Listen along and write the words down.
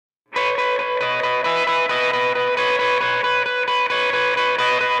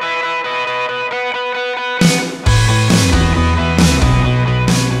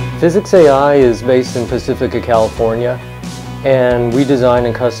PhysicsAI is based in Pacifica, California, and we design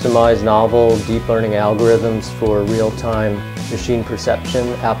and customize novel deep learning algorithms for real-time machine perception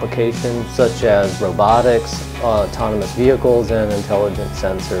applications such as robotics, autonomous vehicles, and intelligent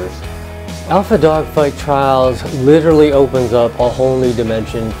sensors. AlphaDogfight Trials literally opens up a whole new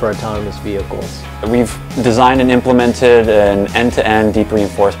dimension for autonomous vehicles. We've designed and implemented an end-to-end deep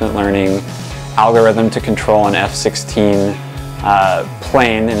reinforcement learning algorithm to control an F-16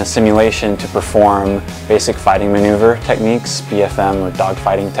 plane in a simulation to perform basic fighting maneuver techniques, BFM or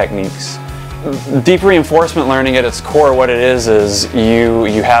dogfighting techniques. Deep reinforcement learning at its core, what it is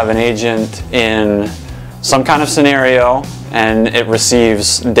you have an agent in some kind of scenario and it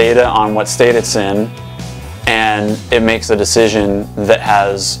receives data on what state it's in, and it makes a decision that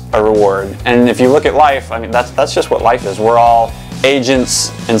has a reward. And if you look at life, I mean, that's just what life is. We're all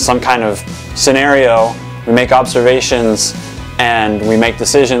agents in some kind of scenario. We make observations and we make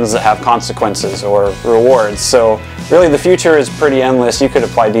decisions that have consequences or rewards. So really the future is pretty endless. You could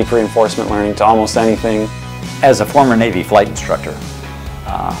apply deep reinforcement learning to almost anything. As a former Navy flight instructor,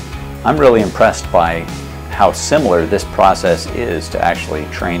 I'm really impressed by how similar this process is to actually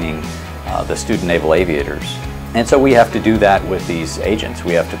training the student naval aviators. And so we have to do that with these agents.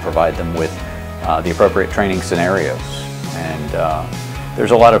 We have to provide them with the appropriate training scenarios. And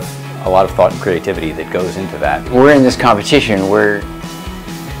there's a lot of thought and creativity that goes into that. We're in this competition. We're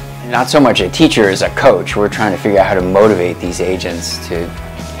not so much a teacher as a coach. We're trying to figure out how to motivate these agents to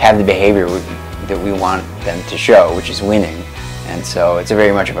have the behavior that we want them to show, which is winning. And so it's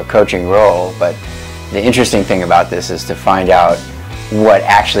very much of a coaching role, but the interesting thing about this is to find out what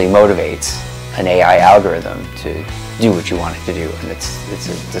actually motivates an AI algorithm to do what you want it to do. And it's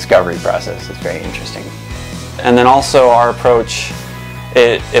a discovery process. It's very interesting. And then also our approach,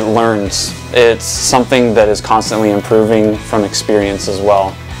 it learns. It's something that is constantly improving from experience as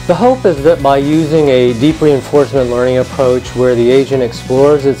well. The hope is that by using a deep reinforcement learning approach where the agent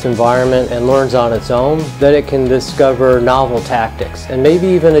explores its environment and learns on its own, that it can discover novel tactics and maybe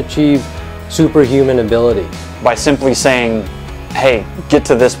even achieve superhuman ability. By simply saying, hey, get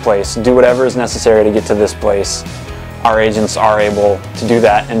to this place, do whatever is necessary to get to this place, our agents are able to do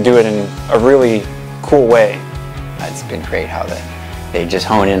that and do it in a really cool way. It's been great how they just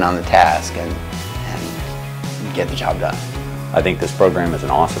hone in on the task and get the job done. I think this program is an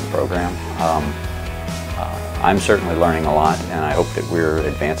awesome program. I'm certainly learning a lot, and I hope that we're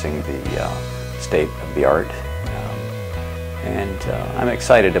advancing the state of the art. And I'm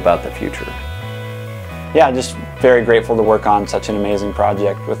excited about the future. Yeah, just very grateful to work on such an amazing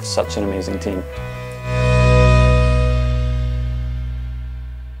project with such an amazing team.